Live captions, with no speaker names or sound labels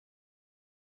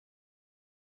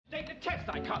Take the test.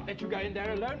 I can't let you go in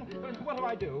there alone. What do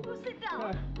I do? Oh, sit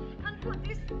down and put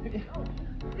this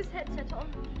headset on.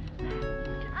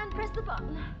 And press the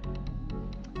button.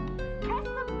 Press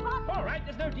the button! All right,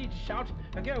 there's no need to shout.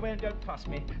 Now go away and don't fuss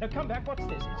me. Now come back. What's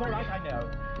this? It's all right, I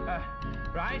know.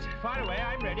 Right, fire away.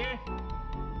 I'm ready.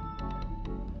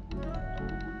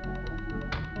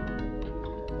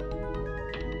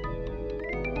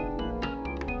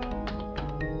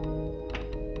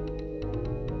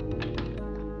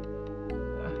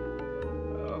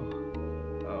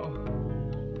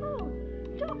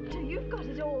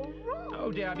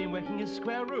 Oh dear, I've been working in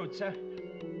square roots.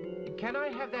 Can I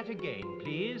have that again,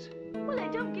 please? Well, they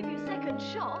don't give you second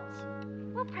shots.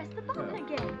 Well, press the button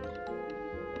again.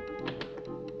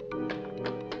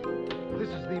 This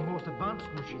is the most advanced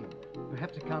machine.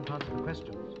 Perhaps it can't answer the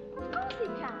questions. Of course he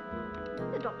can.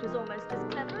 The doctor's almost as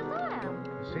clever as I am.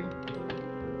 You see?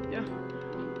 Yeah.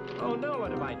 Oh no,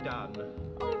 what have I done?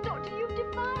 Oh, Doctor, you've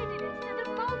divided instead of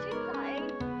multiplying.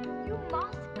 You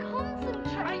must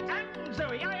concentrate. I am,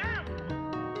 Zoe, I am!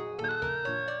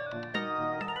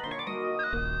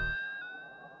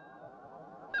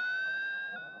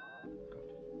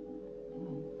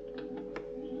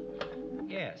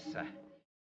 Yes,